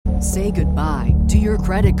Say goodbye to your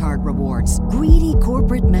credit card rewards. Greedy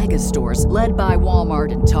corporate mega stores, led by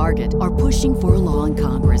Walmart and Target, are pushing for a law in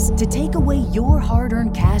Congress to take away your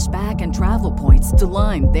hard-earned cash back and travel points to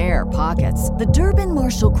line their pockets. The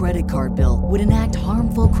Durbin-Marshall credit card bill would enact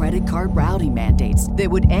harmful credit card routing mandates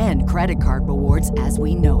that would end credit card rewards as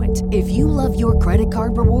we know it. If you love your credit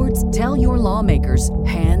card rewards, tell your lawmakers,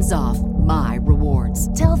 hands off my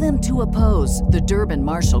rewards. Tell them to oppose the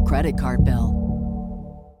Durbin-Marshall credit card bill.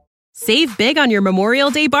 Save big on your Memorial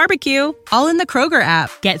Day barbecue, all in the Kroger app.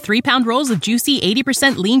 Get 3-pound rolls of juicy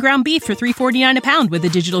 80% lean ground beef for $3.49 a pound with a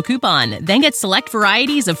digital coupon. Then get select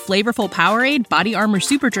varieties of flavorful Powerade, Body Armor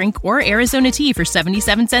Super Drink, or Arizona tea for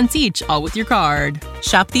 77 cents each, all with your card.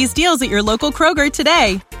 Shop these deals at your local Kroger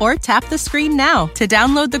today, or tap the screen now to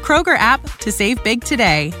download the Kroger app to save big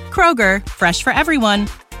today. Kroger, fresh for everyone.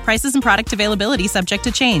 Prices and product availability subject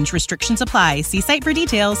to change. Restrictions apply. See site for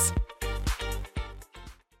details.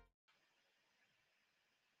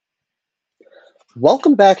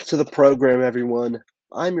 Welcome back to the program, everyone.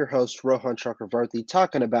 I'm your host, Rohan Chakravarti,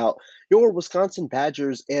 talking about your Wisconsin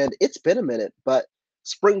Badgers, and it's been a minute, but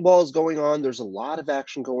spring ball is going on. There's a lot of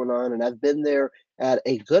action going on, and I've been there at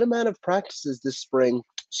a good amount of practices this spring.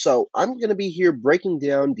 So I'm going to be here breaking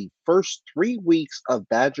down the first 3 weeks of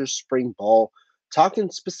Badgers spring ball,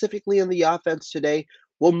 talking specifically on the offense today.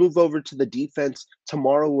 We'll move over to the defense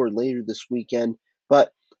tomorrow or later this weekend,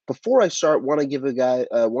 but before I start, want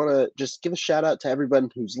to just give a shout out to everyone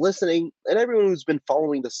who's listening and everyone who's been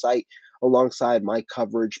following the site alongside my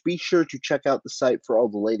coverage. Be sure to check out the site for all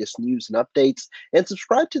the latest news and updates, and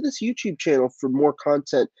subscribe to this YouTube channel for more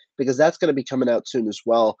content because that's going to be coming out soon as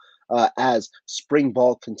well as spring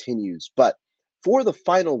ball continues. But for the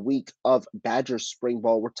final week of Badgers spring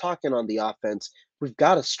ball, we're talking on the offense. We've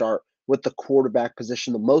got to start with the quarterback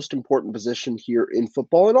position, the most important position here in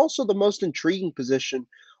football, and also the most intriguing position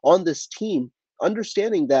on this team,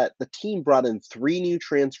 understanding that the team brought in 3 new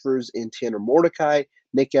transfers in Tanner Mordecai,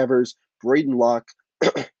 Nick Evers, Braden Locke,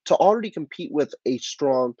 to already compete with a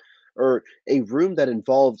room that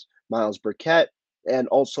involved Miles Burkett and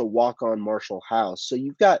also walk-on Marshall House. So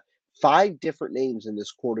you've got 5 different names in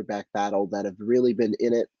this quarterback battle that have really been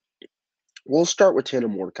in it. We'll start with Tanner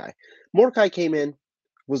Mordecai. Mordecai came in,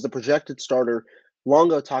 was the projected starter.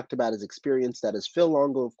 Longo talked about his experience. That is Phil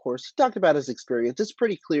Longo, of course. He talked about his experience. It's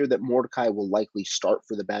pretty clear that Mordecai will likely start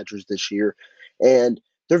for the Badgers this year. And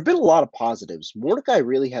there have been a lot of positives. Mordecai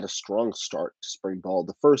really had a strong start to spring ball.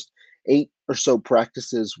 The first 8 or so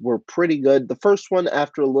practices were pretty good. The first one,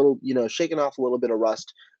 after a little, shaking off a little bit of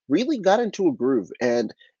rust, really got into a groove.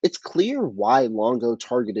 And it's clear why Longo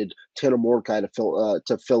targeted Tanner Mordecai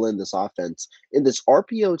to fill in this offense. In this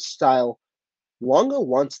RPO style, Longo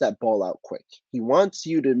wants that ball out quick. He wants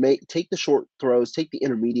you to take the short throws, take the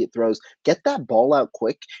intermediate throws, get that ball out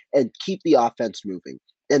quick, and keep the offense moving.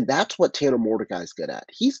 And that's what Tanner Mordecai is good at.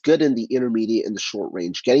 He's good in the intermediate and the short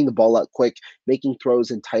range, getting the ball out quick, making throws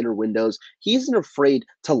in tighter windows. He isn't afraid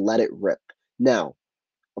to let it rip. Now,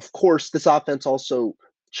 of course, this offense also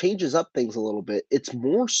changes up things a little bit. It's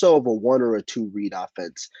more so of a 1 or a 2 read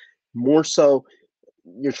offense. More so,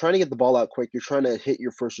 you're trying to get the ball out quick. You're trying to hit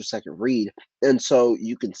your first or second read. And so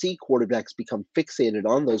you can see quarterbacks become fixated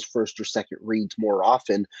on those first or second reads more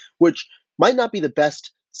often, which might not be the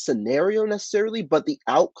best scenario necessarily, but the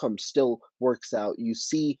outcome still works out. You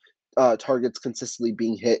see targets consistently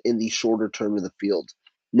being hit in the shorter term of the field.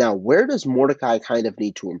 Now, where does Mordecai kind of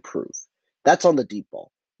need to improve? That's on the deep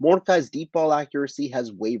ball. Mordecai's deep ball accuracy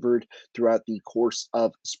has wavered throughout the course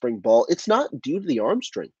of spring ball. It's not due to the arm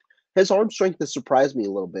strength. His arm strength has surprised me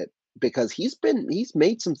a little bit because he's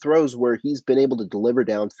made some throws where he's been able to deliver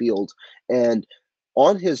downfield, and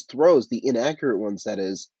on his throws, the inaccurate ones, that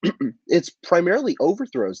is, it's primarily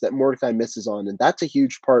overthrows that Mordecai misses on, and that's a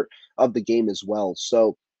huge part of the game as well.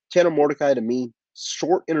 So Tanner Mordecai, to me,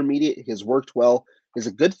 short intermediate, has worked well, is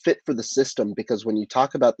a good fit for the system because when you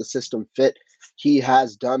talk about the system fit, he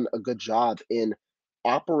has done a good job in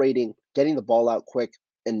operating, getting the ball out quick,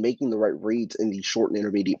 and making the right reads in the short and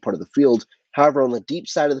intermediate part of the field. However, on the deep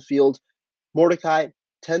side of the field, Mordecai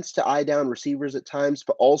tends to eye down receivers at times,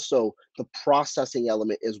 but also the processing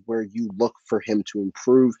element is where you look for him to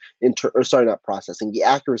improve. Not processing. The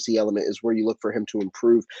accuracy element is where you look for him to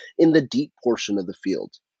improve in the deep portion of the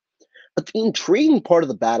field. But the intriguing part of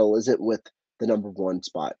the battle isn't with the number 1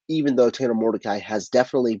 spot, even though Tanner Mordecai has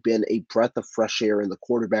definitely been a breath of fresh air in the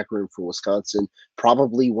quarterback room for Wisconsin,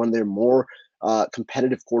 probably one of their more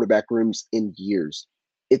competitive quarterback rooms in years.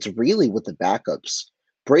 It's really with the backups.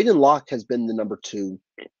 Braden Locke has been the number 2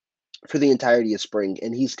 for the entirety of spring,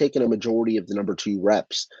 and he's taken a majority of the number 2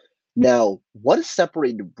 reps. Now, what has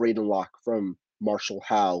separated Braden Locke from Marshall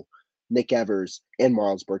Howe, Nick Evers, and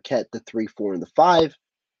Miles Burkett, the 3, 4, and the 5?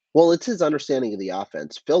 Well, it's his understanding of the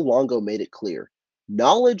offense. Phil Longo made it clear.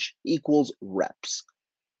 Knowledge equals reps.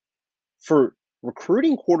 For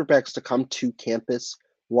recruiting quarterbacks to come to campus,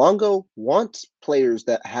 Longo wants players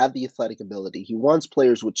that have the athletic ability. He wants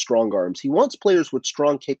players with strong arms. He wants players with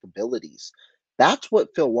strong capabilities. That's what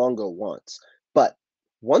Phil Longo wants. But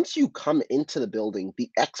once you come into the building, the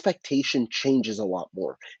expectation changes a lot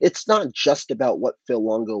more. It's not just about what Phil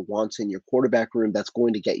Longo wants in your quarterback room that's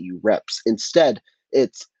going to get you reps. Instead,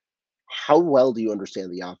 it's how well do you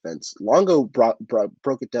understand the offense? Longo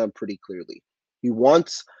broke it down pretty clearly. He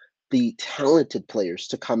wants the talented players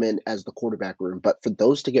to come in as the quarterback room, but for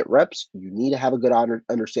those to get reps, you need to have a good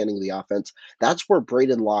understanding of the offense. That's where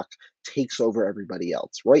Braden Locke takes over everybody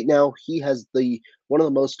else. Right now, he has one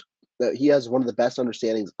of the best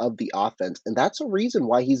understandings of the offense, and that's a reason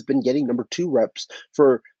why he's been getting number 2 reps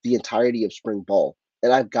for the entirety of spring ball.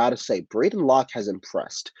 And I've got to say, Braden Locke has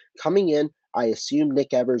impressed. Coming in, I assumed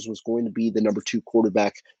Nick Evers was going to be the number 2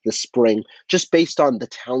 quarterback this spring, just based on the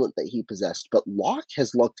talent that he possessed. But Locke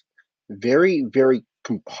has looked very, very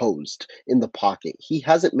composed in the pocket. He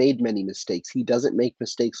hasn't made many mistakes. He doesn't make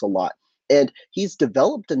mistakes a lot. And he's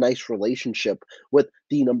developed a nice relationship with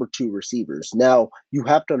the number 2 receivers. Now, you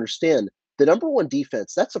have to understand the number 1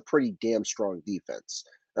 defense, that's a pretty damn strong defense.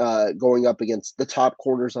 Going up against the top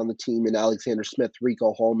corners on the team in Alexander Smith,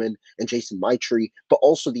 Rico Hallman, and Jason Maitre, but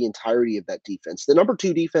also the entirety of that defense. The number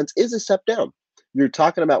 2 defense is a step down. You're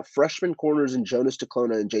talking about freshman corners in Jonas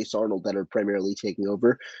Tacona and Jace Arnold that are primarily taking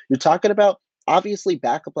over. You're talking about obviously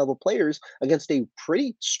backup level players against a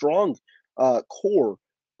pretty strong core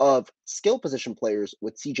of skill position players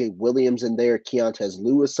with CJ Williams in there, Keontez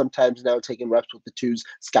Lewis sometimes now taking reps with the 2s,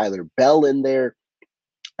 Skylar Bell in there.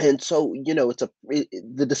 And so,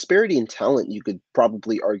 the disparity in talent, you could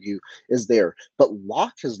probably argue, is there. But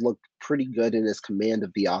Locke has looked pretty good in his command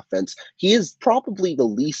of the offense. He is probably the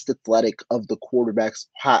least athletic of the quarterbacks,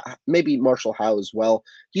 maybe Marshall Howe as well.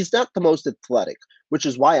 He's not the most athletic, which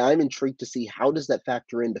is why I'm intrigued to see how does that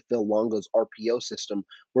factor into Phil Longo's RPO system,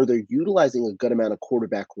 where they're utilizing a good amount of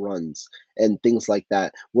quarterback runs and things like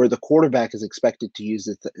that, where the quarterback is expected to use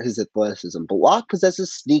his athleticism. But Locke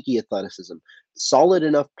possesses sneaky athleticism, solid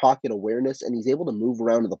enough pocket awareness, and he's able to move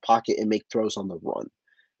around in the pocket and make throws on the run.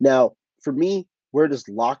 Now, for me, where does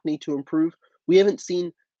Locke need to improve? We haven't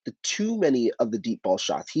seen too many of the deep ball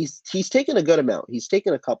shots. He's taken a good amount. He's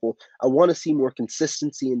taken a couple. I want to see more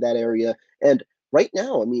consistency in that area. And right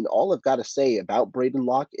now, I mean, all I've got to say about Braden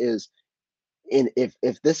Locke is,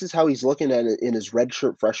 if this is how he's looking at it in his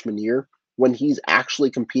redshirt freshman year, when he's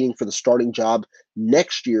actually competing for the starting job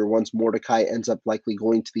next year, once Mordecai ends up likely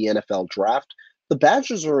going to the NFL draft, the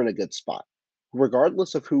Badgers are in a good spot.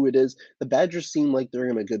 Regardless of who it is, the Badgers seem like they're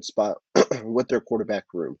in a good spot with their quarterback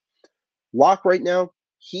room. Locke right now,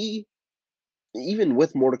 even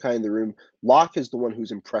with Mordecai in the room, Locke is the one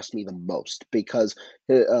who's impressed me the most because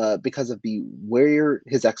of where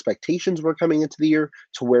his expectations were coming into the year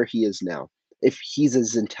to where he is now. If he's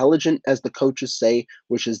as intelligent as the coaches say,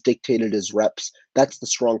 which is dictated his reps, that's the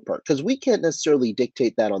strong part. Because we can't necessarily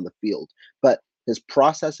dictate that on the field, but his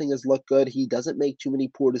processing has looked good. He doesn't make too many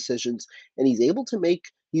poor decisions, and he's able to make.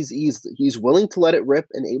 He's willing to let it rip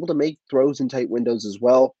and able to make throws in tight windows as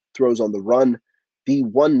well. Throws on the run. The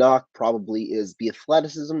one knock probably is the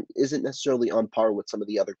athleticism isn't necessarily on par with some of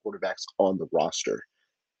the other quarterbacks on the roster.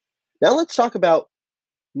 Now let's talk about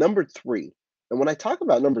number 3. And when I talk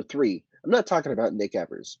about number 3, I'm not talking about Nick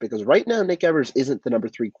Evers, because right now Nick Evers isn't the number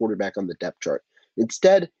 3 quarterback on the depth chart.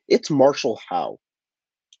 Instead, it's Marshall Howe.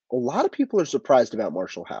 A lot of people are surprised about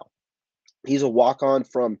Marshall Howe. He's a walk-on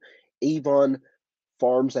from Avon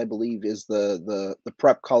Farms, I believe, is the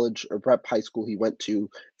prep college or prep high school he went to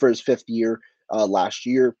for his 5th year last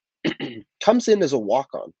year. Comes in as a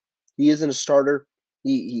walk-on. He isn't a starter.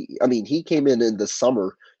 He came in the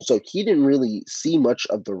summer, so he didn't really see much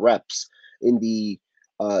of the reps in the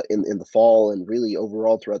fall, and really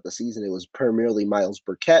overall throughout the season. It was primarily Miles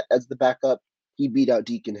Burkett as the backup. He beat out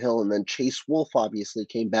Deacon Hill, and then Chase Wolf obviously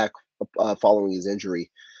came back following his injury.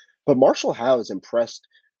 But Marshall Howe has impressed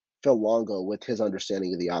Phil Longo with his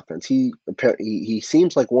understanding of the offense. He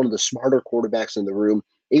seems like one of the smarter quarterbacks in the room,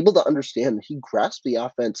 able to understand. He grasped the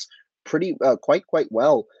offense pretty quite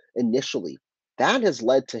well initially. That has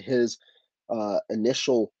led to his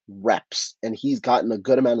initial reps, and he's gotten a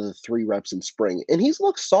good amount of the 3 reps in spring, and he's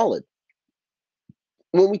looked solid.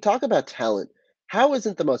 When we talk about talent, Howe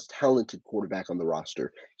isn't the most talented quarterback on the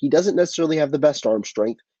roster. He doesn't necessarily have the best arm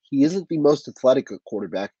strength. He isn't the most athletic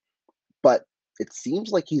quarterback, but it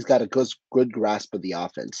seems like he's got a good grasp of the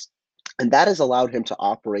offense. And that has allowed him to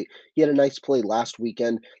operate. He had a nice play last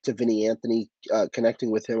weekend to Vinny Anthony,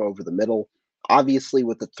 connecting with him over the middle. Obviously,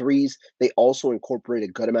 with the threes, they also incorporate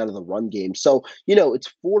a good amount of the run game. So,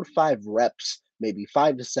 it's 4 to 5 reps, maybe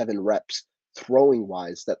 5 to 7 reps throwing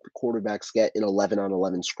wise that the quarterbacks get in 11 on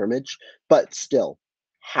 11 scrimmage. But still,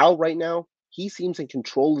 how right now, he seems in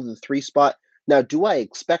control of the three spot. Now, do I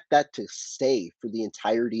expect that to stay for the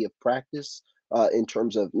entirety of practice in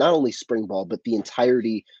terms of not only spring ball, but of the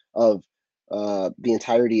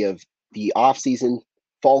entirety of the offseason,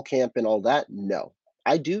 fall camp, and all that? No.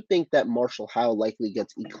 I do think that Marshall Howe likely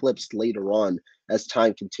gets eclipsed later on as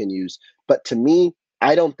time continues. But to me,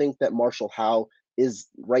 I don't think that Marshall Howe is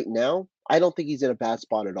right now. I don't think he's in a bad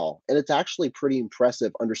spot at all. And it's actually pretty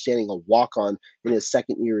impressive understanding a walk on in his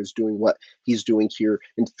second year is doing what he's doing here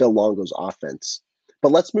in Phil Longo's offense.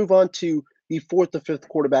 But let's move on to the fourth to fifth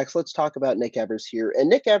quarterbacks. Let's talk about Nick Evers here. And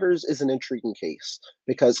Nick Evers is an intriguing case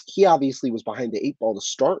because he obviously was behind the eight ball to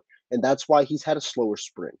start, and that's why he's had a slower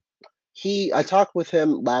spring. I talked with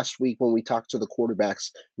him last week when we talked to the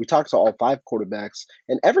quarterbacks. We talked to all 5 quarterbacks,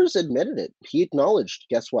 and Evers admitted it. He acknowledged,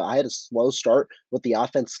 guess what? I had a slow start with the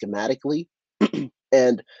offense schematically,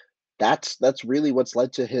 and that's really what's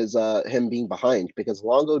led to his him being behind because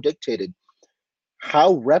Longo dictated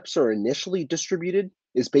how reps are initially distributed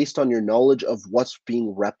is based on your knowledge of what's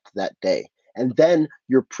being repped that day. And then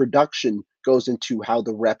your production goes into how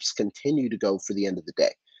the reps continue to go for the end of the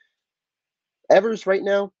day. Evers right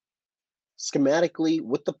now, schematically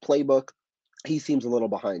with the playbook, he seems a little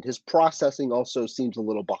behind. His processing also seems a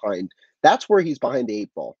little behind. That's where he's behind the eight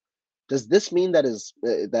ball. Does this mean that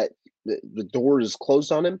the door is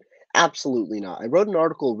closed on him? Absolutely not. I wrote an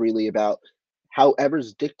article really about how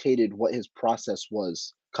Evers dictated what his process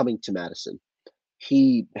was coming to Madison.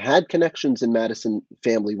 He had connections in Madison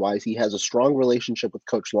family wise. He has a strong relationship with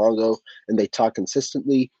Coach Longo, and they talk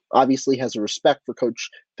consistently. Obviously, has a respect for Coach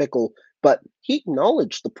Fickle, but he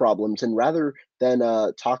acknowledged the problems, and rather than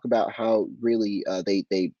talk about how really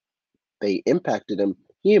they impacted him,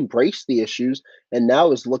 he embraced the issues and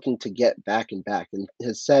now is looking to get back and back, and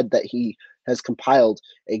has said that he has compiled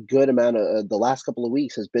a good amount of the last couple of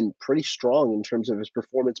weeks has been pretty strong in terms of his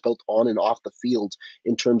performance both on and off the field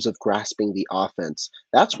in terms of grasping the offense.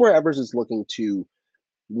 That's where Evers is looking to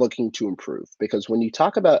improve because when you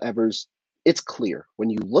talk about Evers, it's clear. When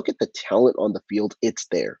you look at the talent on the field, it's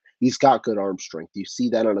there. He's got good arm strength. You see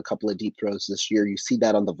that on a couple of deep throws this year. You see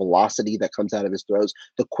that on the velocity that comes out of his throws,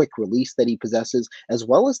 the quick release that he possesses, as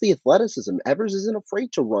well as the athleticism. Evers isn't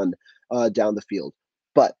afraid to run down the field.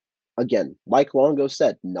 But again, like Longo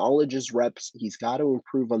said, knowledge is reps. He's got to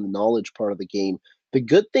improve on the knowledge part of the game. The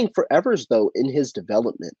good thing for Evers, though, in his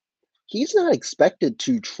development, he's not expected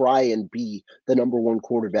to try and be the number one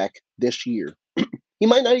quarterback this year. He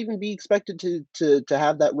might not even be expected to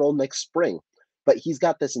have that role next spring, but he's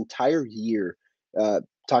got this entire year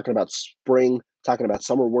talking about spring, talking about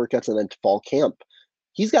summer workouts, and then fall camp.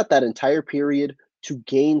 He's got that entire period to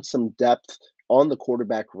gain some depth on the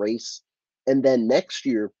quarterback race. And then next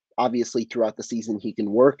year, obviously throughout the season, he can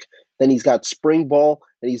work. Then he's got spring ball,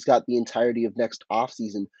 and he's got the entirety of next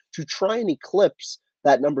offseason to try and eclipse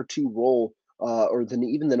that number two role or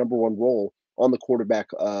even the number one role on the quarterback,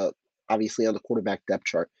 obviously on the quarterback depth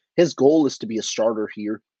chart. His goal is to be a starter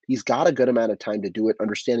here. He's got a good amount of time to do it,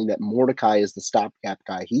 understanding that Mordecai is the stopgap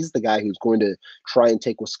guy. He's the guy who's going to try and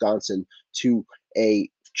take Wisconsin to a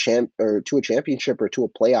championship or to a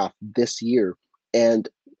playoff this year. And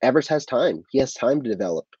Evers has time. He has time to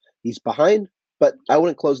develop. He's behind, but I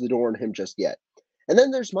wouldn't close the door on him just yet. And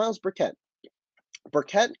then there's Myles Burkett.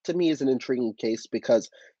 Burkett to me is an intriguing case because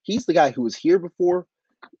he's the guy who was here before,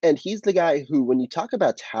 and he's the guy who, when you talk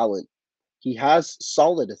about talent, he has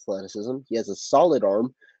solid athleticism. He has a solid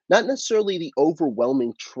arm, not necessarily the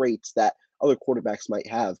overwhelming traits that other quarterbacks might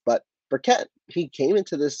have. But Burkett, he came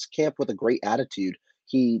into this camp with a great attitude.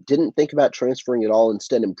 He didn't think about transferring at all,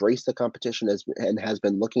 instead embraced the competition and has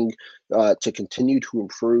been looking to continue to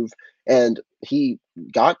improve. And he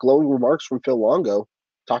got glowing remarks from Phil Longo,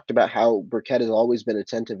 talked about how Burkett has always been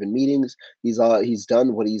attentive in meetings. He's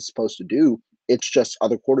done what he's supposed to do. It's just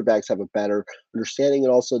other quarterbacks have a better understanding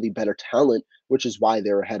and also the better talent, which is why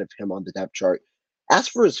they're ahead of him on the depth chart. As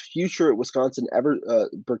for his future at Wisconsin,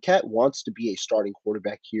 Burkett wants to be a starting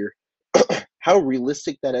quarterback here. How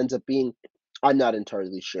realistic that ends up being, I'm not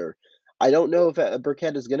entirely sure. I don't know if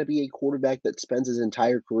Burkett is going to be a quarterback that spends his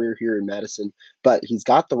entire career here in Madison, but he's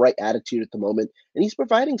got the right attitude at the moment, and he's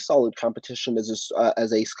providing solid competition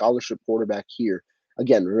as a scholarship quarterback here.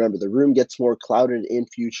 Again, remember, the room gets more clouded in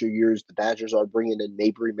future years. The Badgers are bringing in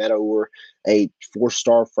Mabry Meadower, a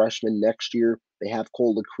 4-star freshman next year. They have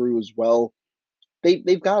Cole LaCrue as well.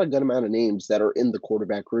 they've got a good amount of names that are in the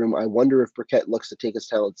quarterback room. I wonder if Burkett looks to take his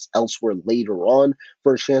talents elsewhere later on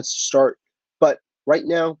for a chance to start. But right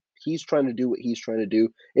now, he's trying to do what he's trying to do.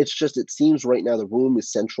 It's just it seems right now the room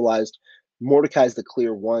is centralized. Mordecai's the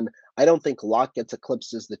clear one. I don't think Locke gets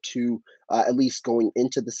eclipsed as the two, at least going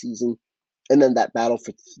into the season. And then that battle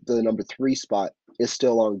for the number 3 spot is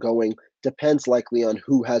still ongoing. Depends likely on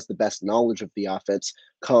who has the best knowledge of the offense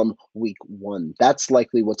come week 1. That's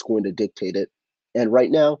likely what's going to dictate it. And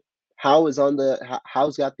right now, How's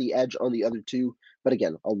got the edge on the other two. But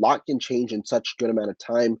again, a lot can change in such good amount of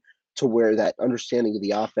time to where that understanding of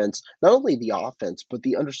the offense, not only the offense, but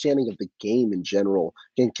the understanding of the game in general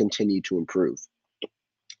can continue to improve.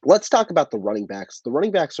 Let's talk about the running backs. The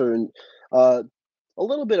running backs are in uh, a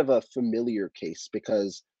little bit of a familiar case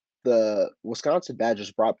because the Wisconsin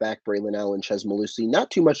Badgers brought back Braylon Allen, Chez Mellusi. Not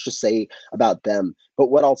too much to say about them, but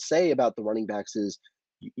what I'll say about the running backs is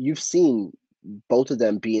you've seen both of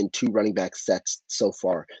them be in 2 running back sets so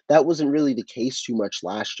far. That wasn't really the case too much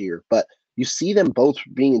last year, but you see them both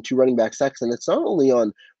being in 2 running back sets, and it's not only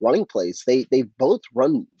on running plays. They both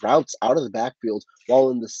run routes out of the backfield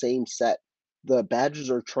while in the same set. The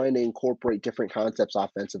Badgers are trying to incorporate different concepts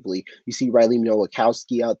offensively. You see Riley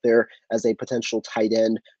Nowakowski out there as a potential tight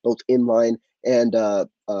end, both inline and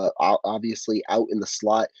obviously out in the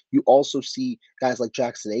slot. You also see guys like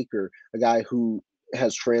Jackson Aker, a guy who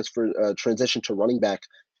has transitioned to running back,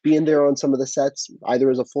 being there on some of the sets, either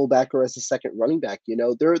as a fullback or as a second running back.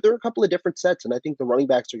 There are a couple of different sets, and I think the running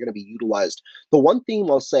backs are going to be utilized. The one theme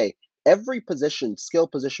I'll say, every position, skill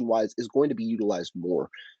position wise, is going to be utilized more.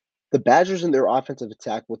 The Badgers in their offensive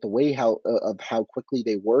attack, with the way how quickly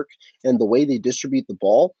they work and the way they distribute the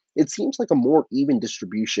ball, it seems like a more even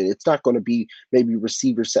distribution. It's not going to be maybe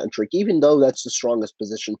receiver centric, even though that's the strongest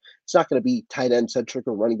position. It's not going to be tight end centric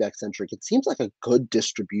or running back centric. It seems like a good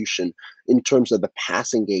distribution in terms of the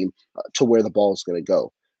passing game to where the ball is going to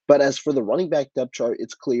go. But as for the running back depth chart,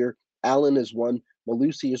 it's clear Allen is one.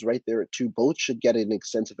 Malusi is right there at 2. Both should get an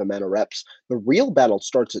extensive amount of reps. The real battle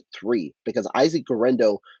starts at 3 because Isaac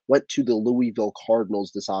Guerendo went to the Louisville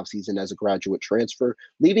Cardinals this offseason as a graduate transfer,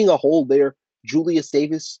 leaving a hole there. Julius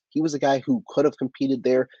Davis, he was a guy who could have competed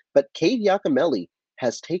there, but Cade Yakimelli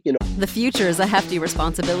has taken. The future is a hefty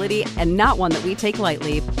responsibility and not one that we take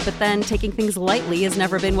lightly. But then taking things lightly has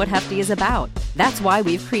never been what Hefty is about. That's why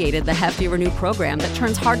we've created the Hefty Renew program that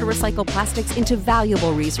turns hard-to-recycle plastics into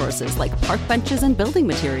valuable resources like park benches and building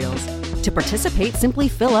materials. To participate, simply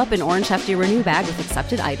fill up an orange Hefty Renew bag with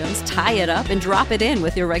accepted items, tie it up, and drop it in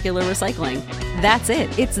with your regular recycling. That's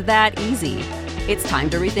it. It's that easy. It's time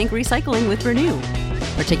to rethink recycling with Renew.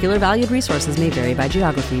 Particular valued resources may vary by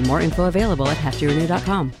geography. More info available at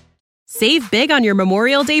heftyrenew.com. Save big on your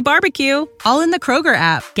Memorial Day barbecue, all in the Kroger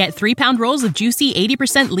app. Get 3-pound rolls of juicy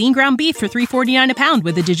 80% lean ground beef for $3.49 a pound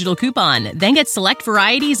with a digital coupon. Then get select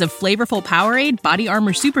varieties of flavorful Powerade, Body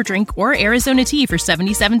Armor Super Drink, or Arizona tea for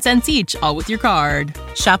 77 cents each, all with your card.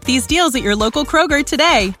 Shop these deals at your local Kroger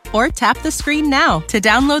today, or tap the screen now to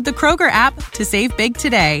download the Kroger app to save big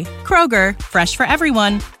today. Kroger, fresh for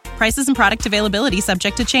everyone. Prices and product availability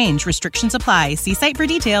subject to change. Restrictions apply. See site for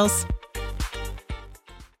details.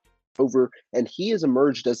 Over, and he has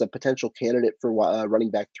emerged as a potential candidate for running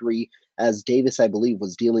back 3, as Davis, I believe,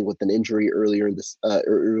 was dealing with an injury earlier in the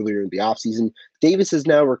offseason. Davis has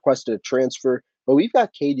now requested a transfer, but we've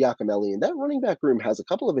got Cade Yakimelli, and that running back room has a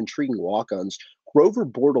couple of intriguing walk-ons. Grover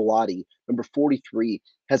Bortolotti, number 43,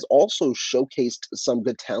 has also showcased some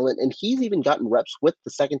good talent, and he's even gotten reps with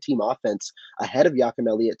the second-team offense ahead of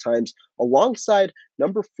Yakimelli at times, alongside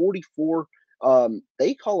number 44.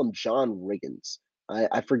 They call him John Riggins.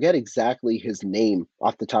 I forget exactly his name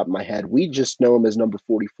off the top of my head. We just know him as number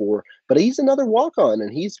 44, but he's another walk-on,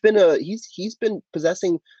 and he's been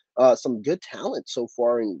possessing some good talent so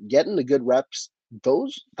far and getting the good reps.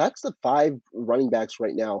 That's the 5 running backs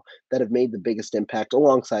right now that have made the biggest impact,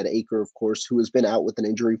 alongside Aker, of course, who has been out with an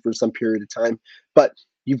injury for some period of time. But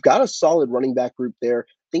you've got a solid running back group there.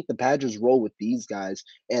 I think the Badgers roll with these guys,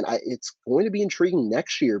 and it's going to be intriguing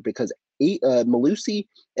next year because Mellusi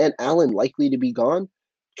and Allen likely to be gone.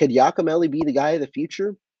 Could Yakimelli be the guy of the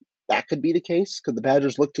future? That could be the case. Could the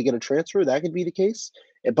Badgers look to get a transfer? That could be the case.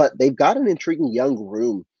 But they've got an intriguing young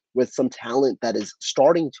room with some talent that is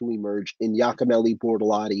starting to emerge in Yakimelli,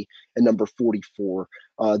 Bortolotti, and number 44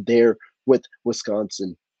 there with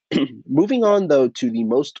Wisconsin. Moving on, though, to the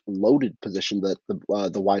most loaded position that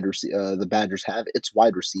the Badgers have, it's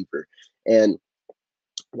wide receiver. And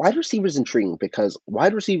Wide receivers intriguing because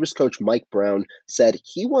wide receivers coach Mike Brown said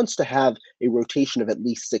he wants to have a rotation of at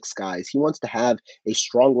least six guys. He wants to have a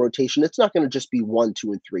strong rotation. It's not going to just be one,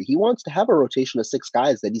 two, and three. He wants to have a rotation of six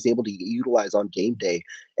guys that he's able to utilize on game day.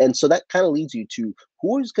 And so that kind of leads you to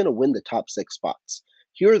who is going to win the top six spots.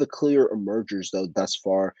 Here are the clear emergers, though, thus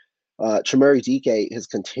far. Chimere Dike has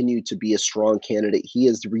continued to be a strong candidate. He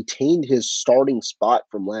has retained his starting spot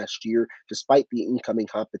from last year despite the incoming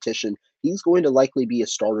competition. He's going to likely be a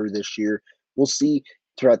starter this year. We'll see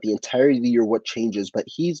throughout the entirety of the year what changes, but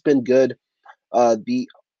he's been good. The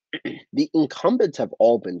incumbents have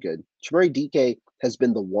all been good. Chimere Dike has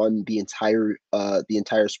been the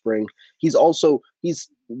entire spring. He's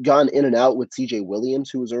gone in and out with CJ Williams,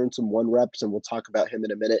 who has earned some one reps, and we'll talk about him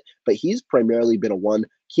in a minute. But he's primarily been a one.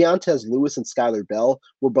 Keontez Lewis and Skylar Bell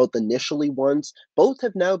were both initially ones. Both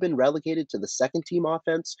have now been relegated to the second team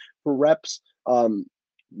offense for reps.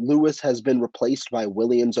 Lewis has been replaced by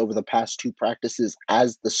Williams over the past two practices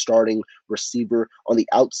as the starting receiver on the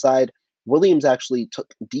outside. Williams actually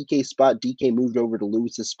took DK's spot. DK moved over to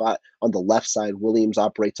Lewis's spot on the left side. Williams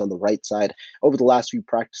operates on the right side over the last few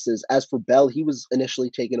practices. As for Bell, he was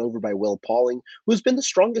initially taken over by Will Pauling, who's been the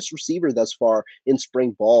strongest receiver thus far in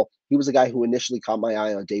spring ball. He was a guy who initially caught my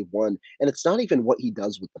eye on day one. And it's not even what he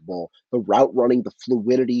does with the ball, the route running, the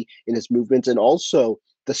fluidity in his movements, and also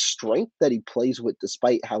the strength that he plays with,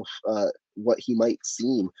 despite how what he might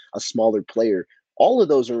seem a smaller player. All of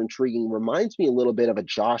those are intriguing. Reminds me a little bit of a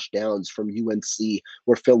Josh Downs from UNC,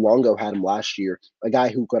 where Phil Longo had him last year, a guy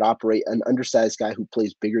who could operate, an undersized guy who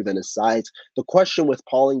plays bigger than his size. The question with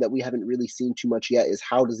Pauling that we haven't really seen too much yet is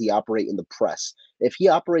how does he operate in the press? If he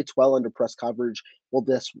operates well under press coverage, well,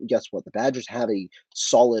 guess what? The Badgers have a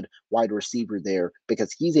solid wide receiver there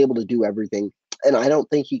because he's able to do everything. And I don't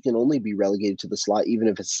think he can only be relegated to the slot, even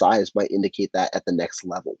if his size might indicate that at the next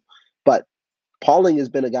level. But Pauling has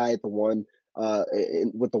been a guy at the one,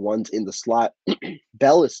 with the ones in the slot.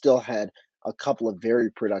 Bell has still had a couple of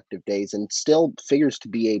very productive days and still figures to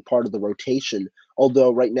be a part of the rotation,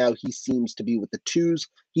 although right now he seems to be with the twos.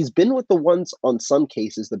 He's been with the ones on some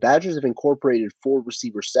cases. The Badgers have incorporated four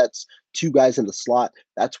receiver sets, two guys in the slot.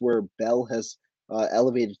 That's where Bell has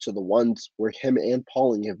elevated to the ones, where him and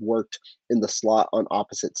Pauling have worked in the slot on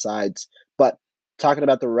opposite sides. But talking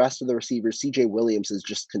about the rest of the receivers, CJ Williams has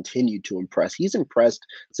just continued to impress. He's impressed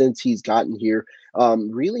since he's gotten here.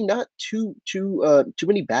 Really not too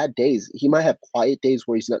many bad days. He might have quiet days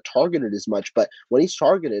where he's not targeted as much, but when he's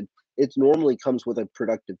targeted, it normally comes with a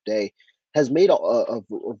productive day. Has made a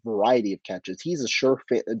variety of catches. He's a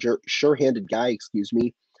sure-handed guy,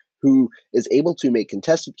 who is able to make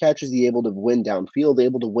contested catches. He's able to win downfield,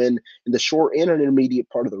 able to win in the short and intermediate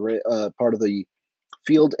part of the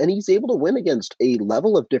field, and he's able to win against a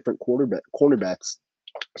level of different cornerbacks.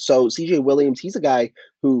 So CJ Williams, he's a guy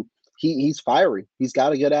who he's fiery. He's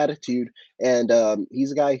got a good attitude, and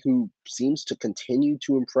he's a guy who seems to continue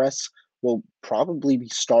to impress. Will probably be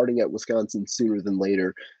starting at Wisconsin sooner than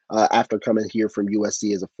later after coming here from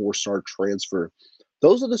USC as a four-star transfer.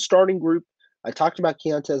 Those are the starting group. I talked about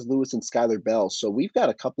Keontez Lewis and Skylar Bell. So we've got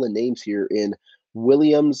a couple of names here in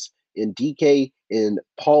Williams, in Dike, in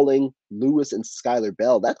Pauling, Lewis, and Skylar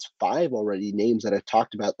Bell. That's five already names that I've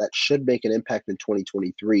talked about that should make an impact in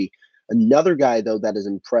 2023. Another guy, though, that is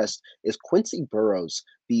impressed is Quincy Burrows,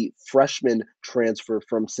 the freshman transfer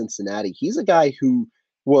from Cincinnati. He's a guy who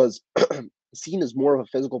was seen as more of a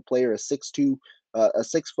physical player, a 6'2", a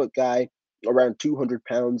 6-foot guy, around 200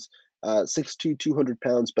 pounds. 6'2", 200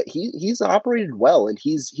 pounds, but he's operated well, and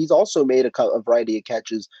he's also made a variety of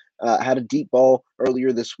catches. Had a deep ball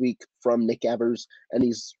earlier this week from Nick Evers, and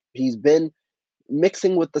he's been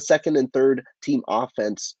mixing with the second and third team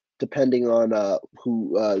offense depending on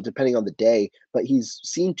depending on the day. But he's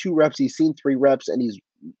seen 2 reps, he's seen 3 reps, and he's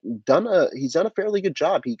done a fairly good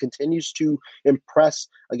job. He continues to impress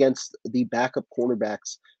against the backup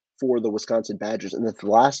cornerbacks for the Wisconsin Badgers. And the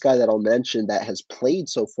last guy that I'll mention that has played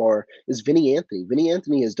so far is Vinny Anthony. Vinny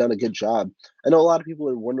Anthony has done a good job. I know a lot of people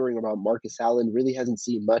are wondering about Marcus Allen. Really hasn't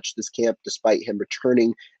seen much this camp, despite him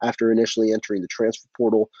returning after initially entering the transfer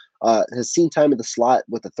portal. Has seen time in the slot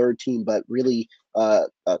with the third team, but really a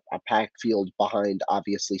packed field behind,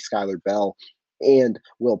 obviously, Skylar Bell and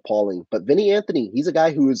Will Pauling. But Vinny Anthony, he's a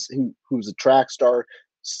guy who's a track star.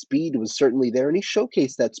 Speed was certainly there, and he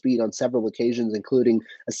showcased that speed on several occasions, including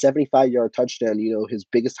a 75-yard touchdown, his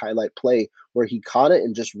biggest highlight play, where he caught it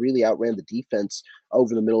and just really outran the defense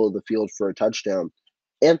over the middle of the field for a touchdown.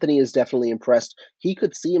 Anthony is definitely impressed. He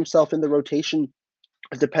could see himself in the rotation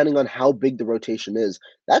depending on how big the rotation is.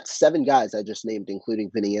 That's 7 guys I just named,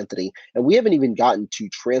 including Vinny Anthony, and we haven't even gotten to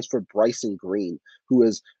transfer Bryson Green, who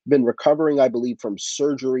has been recovering, I believe, from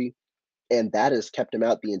surgery, and that has kept him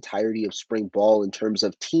out the entirety of spring ball in terms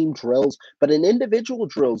of team drills. But in individual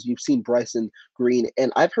drills, you've seen Bryson Green,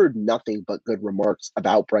 and I've heard nothing but good remarks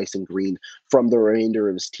about Bryson Green from the remainder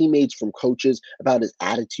of his teammates, from coaches, about his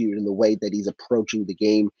attitude and the way that he's approaching the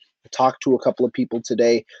game. I talked to a couple of people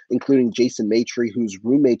today, including Jason Maitre, who's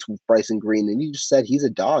roommates with Bryson Green, and he just said he's a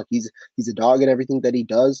dog. He's a dog in everything that he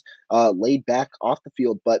does, laid back off the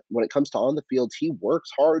field. But when it comes to on the field, he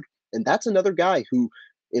works hard, and that's another guy who,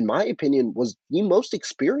 in my opinion, was the most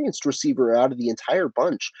experienced receiver out of the entire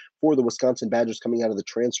bunch for the Wisconsin Badgers coming out of the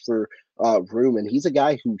transfer room. And he's a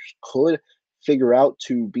guy who could figure out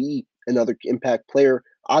to be another impact player.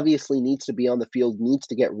 Obviously, needs to be on the field, needs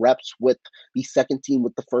to get reps with the second team,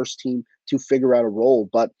 with the first team to figure out a role.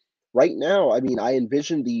 But right now, I mean, I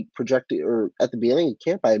envision the projected, or at the beginning of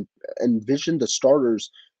camp, I envisioned the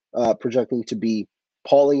starters projecting to be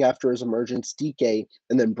Pauling after his emergence, DK,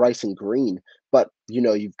 and then Bryson Green. But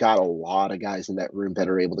you've got a lot of guys in that room that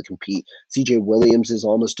are able to compete. CJ Williams is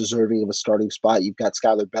almost deserving of a starting spot. You've got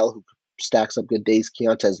Skylar Bell, who stacks up good days.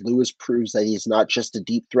 Keontez Lewis proves that he's not just a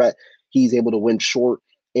deep threat. He's able to win short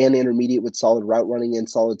and intermediate with solid route running and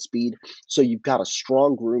solid speed. So you've got a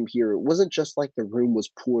strong room here. It wasn't just like the room was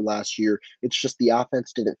poor last year. It's just the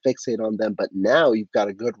offense didn't fixate on them. But now you've got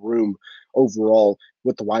a good room overall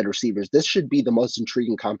with the wide receivers. This should be the most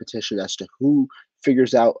intriguing competition as to who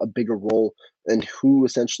figures out a bigger role and who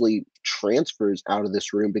essentially transfers out of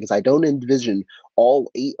this room, because I don't envision all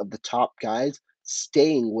 8 of the top guys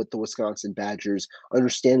staying with the Wisconsin Badgers,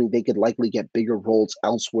 understanding they could likely get bigger roles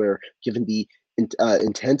elsewhere given the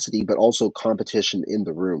intensity, but also competition in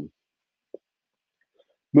the room.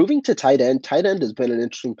 Moving to tight end has been an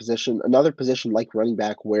interesting position, another position like running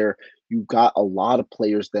back where you've got a lot of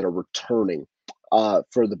players that are returning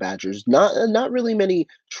for the Badgers. Not really many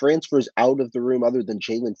transfers out of the room other than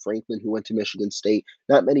Jalen Franklin, who went to Michigan State.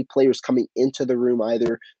 Not many players coming into the room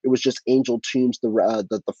either. It was just Angel Toombs,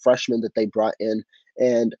 the freshman that they brought in.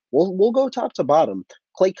 And we'll go top to bottom.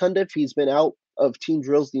 Clay Cundiff, he's been out of team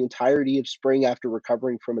drills the entirety of spring after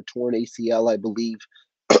recovering from a torn ACL, I believe.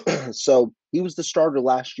 So he was the starter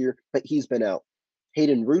last year, but he's been out.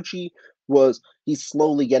 Hayden Rucci he's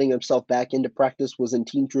slowly getting himself back into practice, was in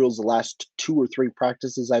team drills the last 2 or 3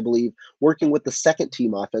 practices, I believe, working with the second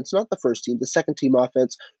team offense, not the first team, the second team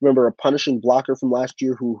offense. Remember, a punishing blocker from last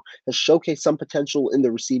year who has showcased some potential in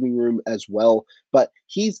the receiving room as well, but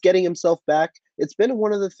he's getting himself back. It's been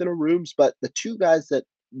one of the thinner rooms, but the 2 guys that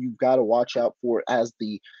you've got to watch out for as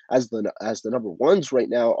the number ones right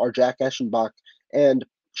now are Jack Eschenbach and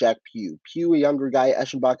Jack Pugh. Pugh, a younger guy,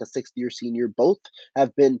 Eschenbach, a 6th-year senior. Both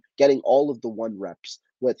have been getting all of the 1 reps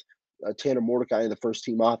with Tanner Mordecai in the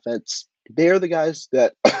first-team offense. They're the guys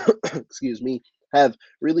that, excuse me, have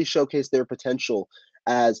really showcased their potential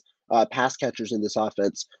as pass catchers in this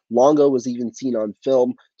offense. Longo was even seen on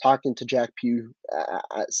film talking to Jack Pugh,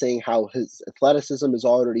 saying how his athleticism is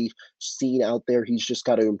already seen out there. He's just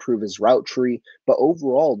got to improve his route tree. But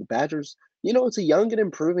overall, the Badgers, it's a young and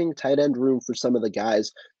improving tight end room for some of the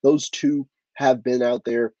guys. Those 2 have been out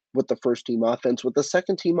there with the first team offense. With the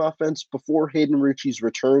second team offense, before Hayden Rucci's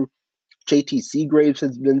return, JT Seagraves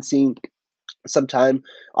has been seen sometime.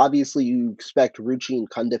 Obviously, you expect Rucci and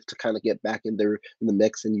Cundiff to kind of get back in the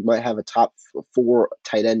mix, and you might have a top 4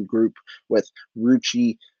 tight end group with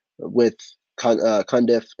Rucci, with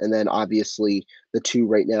Cundiff, and then obviously the 2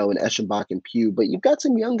 right now in Eschenbach and Pugh. But you've got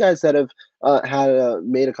some young guys that have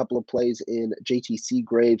made a couple of plays in JT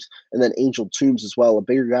Seagraves, and then Angel Toombs as well, a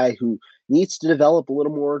bigger guy who needs to develop a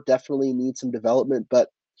little more, definitely needs some development, but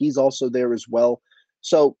he's also there as well.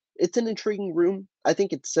 So it's an intriguing room. I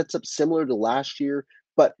think it sets up similar to last year,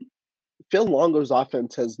 but Phil Longo's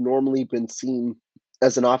offense has normally been seen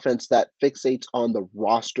as an offense that fixates on the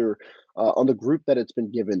roster, on the group that it's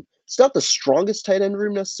been given. It's not the strongest tight end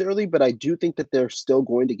room necessarily, but I do think that they're still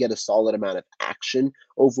going to get a solid amount of action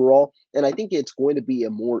overall. And I think it's going to be a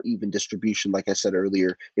more even distribution, like I said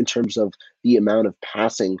earlier, in terms of the amount of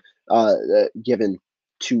passing given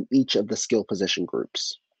to each of the skill position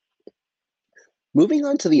groups. Moving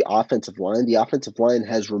on to the offensive line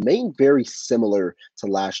has remained very similar to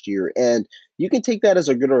last year, and you can take that as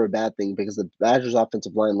a good or a bad thing because the Badgers'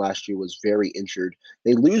 offensive line last year was very injured.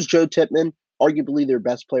 They lose Joe Tippmann, arguably their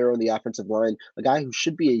best player on the offensive line, a guy who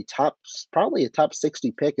should be probably a top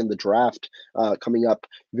 60 pick in the draft coming up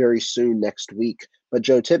very soon next week. But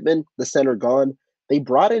Joe Tippmann, the center, gone. They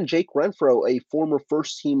brought in Jake Renfro, a former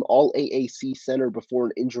first-team All-AAC center before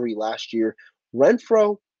an injury last year.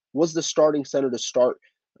 Renfro was the starting center to start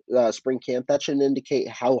spring camp. That should indicate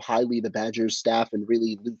how highly the Badgers staff and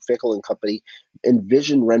really Luke Fickell and company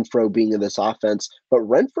envision Renfro being in this offense. But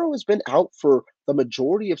Renfro has been out for the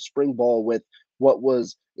majority of spring ball with what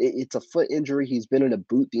was it's a foot injury. He's been in a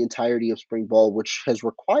boot the entirety of spring ball, which has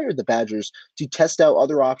required the Badgers to test out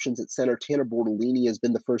other options at center. Tanner Bortolini has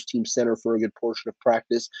been the first team center for a good portion of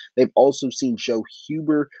practice. They've also seen Joe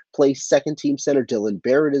Huber play second team center. Dylan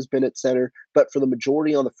Barrett has been at center, but for the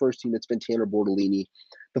majority on the first team, it's been Tanner Bortolini.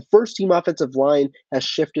 The first team offensive line has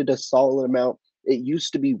shifted a solid amount. It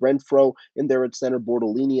used to be Renfro in there at center,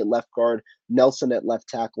 Bortolini at left guard, Nelson at left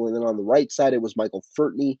tackle, and then on the right side it was Michael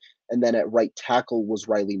Furtney, and then at right tackle was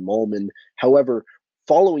Riley Mollman. However,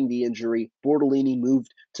 following the injury, Bortolini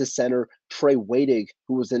moved to center. Trey Wadig,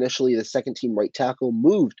 who was initially the second team right tackle,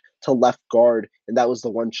 moved to left guard, and that was the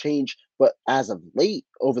one change. But as of late,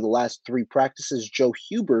 over the last 3 practices, Joe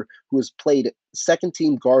Huber, who has played second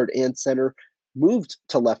team guard and center, moved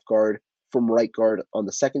to left guard from right guard on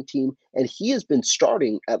the second team, and he has been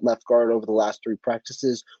starting at left guard over the last 3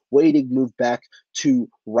 practices. Wadig moved back to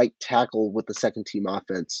right tackle with the second team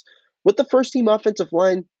offense. With the first team offensive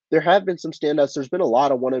line, there have been some standouts. There's been a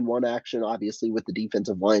lot of one-on-one action, obviously, with the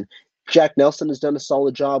defensive line. Jack Nelson has done a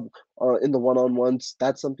solid job in the one-on-ones.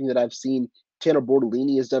 That's something that I've seen. Tanner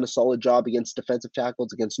Bortolini has done a solid job against defensive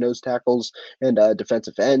tackles, against nose tackles, and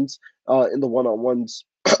defensive ends in the one-on-ones.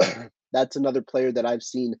 That's another player that I've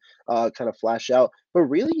seen kind of flash out. But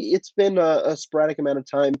really, it's been a sporadic amount of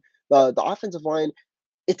time. The offensive line,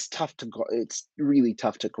 it's really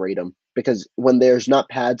tough to grade them because when there's not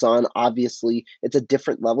pads on, obviously it's a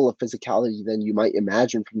different level of physicality than you might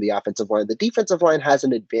imagine from the offensive line. The defensive line has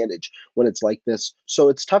an advantage when it's like this, so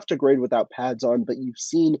it's tough to grade without pads on, but you've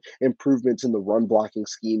seen improvements in the run blocking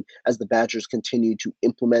scheme as the Badgers continue to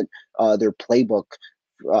implement their playbook.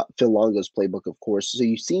 Phil Longo's playbook, of course. So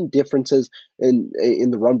you've seen differences in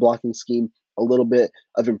the run blocking scheme, a little bit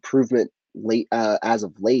of improvement late as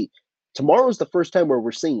of late. Tomorrow is the first time where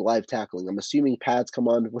we're seeing live tackling. I'm assuming pads come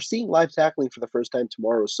on. We're seeing live tackling for the first time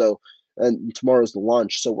tomorrow. So, and tomorrow's the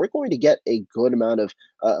launch. So we're going to get a good amount of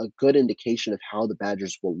a good indication of how the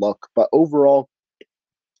Badgers will look. But overall,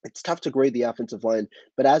 it's tough to grade the offensive line.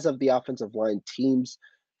 But as of the offensive line teams,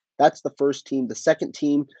 that's the first team. The second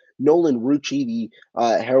team, Nolan Rucci, the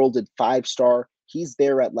heralded 5-star, he's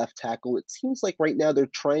there at left tackle. It seems like right now they're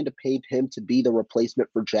trying to pave him to be the replacement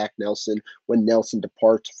for Jack Nelson when Nelson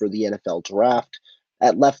departs for the NFL draft.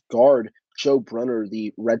 At left guard, Joe Brunner,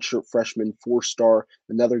 the redshirt freshman 4-star,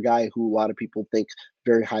 another guy who a lot of people think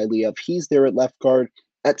very highly of. He's there at left guard.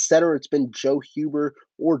 At center, it's been Joe Huber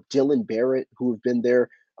or Dylan Barrett who have been there.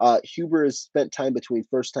 Huber has spent time between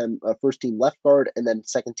first team left guard and then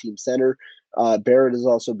second team center. Barrett has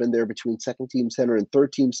also been there between second team center and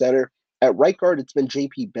third team center. At right guard, it's been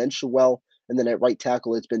J.P. Benchwell, and then at right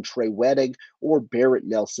tackle, it's been Trey Wadig or Barrett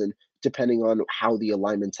Nelson, depending on how the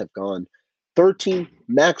alignments have gone. Third team,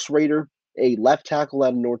 Max Rader, a left tackle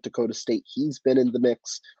out of North Dakota State. He's been in the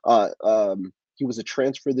mix. He was a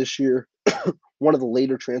transfer this year, one of the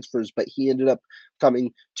later transfers, but he ended up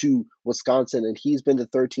coming to Wisconsin, and he's been the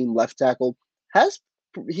third team left tackle.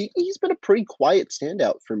 He's been a pretty quiet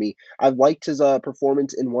standout for me. I've liked his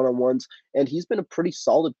performance in one-on-ones, and he's been a pretty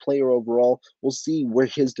solid player overall. We'll see where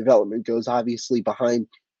his development goes, obviously behind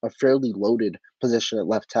a fairly loaded position at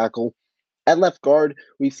left tackle. At left guard,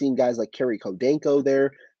 we've seen guys like Kerry Kodenko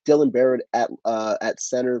there, Dylan Barrett at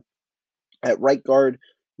center. At right guard,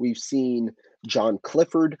 we've seen John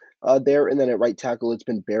Clifford there, and then at right tackle, it's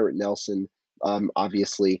been Barrett Nelson,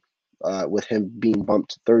 obviously, with him being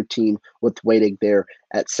bumped to third team, with Wadig there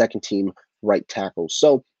at second team right tackle.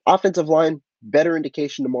 So offensive line, better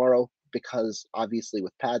indication tomorrow because obviously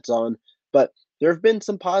with pads on, but there have been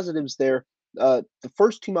some positives there. The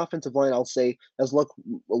first team offensive line, I'll say, has looked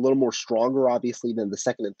a little more stronger, obviously, than the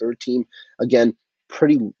second and third team. Again,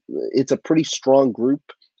 it's a pretty strong group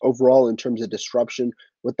overall in terms of disruption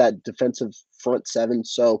with that defensive front seven.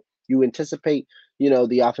 So you anticipate,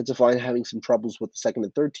 the offensive line having some troubles with the second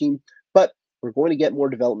and third team, but we're going to get more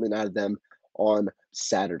development out of them on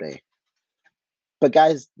Saturday. But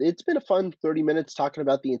guys, it's been a fun 30 minutes talking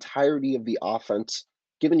about the entirety of the offense,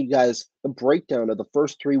 giving you guys a breakdown of the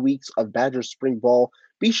first 3 weeks of Badgers spring ball.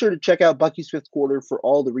 Be sure to check out Bucky's Fifth Quarter for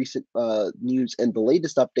all the recent news and the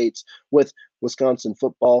latest updates with Wisconsin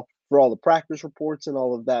football. For all the practice reports and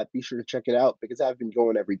all of that, be sure to check it out because I've been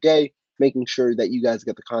going every day, making sure that you guys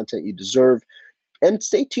get the content you deserve. And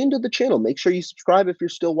stay tuned to the channel. Make sure you subscribe if you're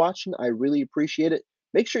still watching. I really appreciate it.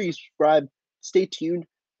 Make sure you subscribe, stay tuned,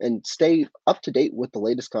 and stay up to date with the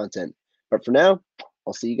latest content. But for now,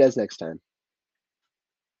 I'll see you guys next time.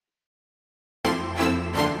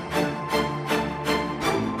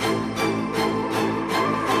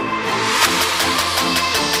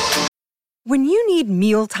 When you need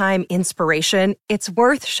mealtime inspiration, it's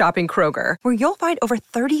worth shopping Kroger, where you'll find over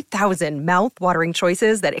 30,000 mouth-watering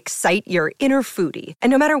choices that excite your inner foodie.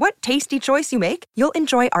 And no matter what tasty choice you make, you'll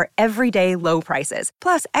enjoy our everyday low prices,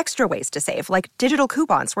 plus extra ways to save, like digital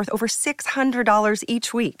coupons worth over $600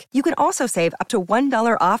 each week. You can also save up to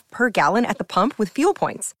 $1 off per gallon at the pump with fuel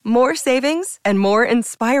points. More savings and more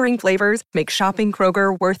inspiring flavors make shopping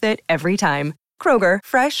Kroger worth it every time. Kroger,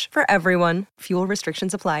 fresh for everyone. Fuel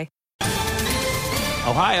restrictions apply.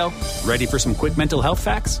 Ohio, ready for some quick mental health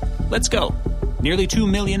facts? Let's go. Nearly 2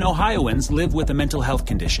 million Ohioans live with a mental health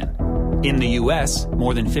condition. In the U.S.,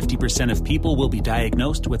 more than 50% of people will be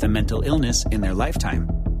diagnosed with a mental illness in their lifetime.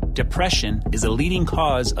 Depression is a leading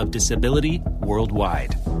cause of disability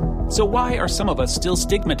worldwide. So why are some of us still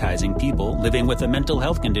stigmatizing people living with a mental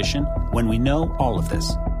health condition when we know all of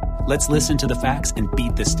this? Let's listen to the facts and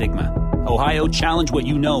beat the stigma. Ohio, challenge what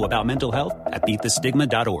you know about mental health at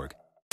beatthestigma.org.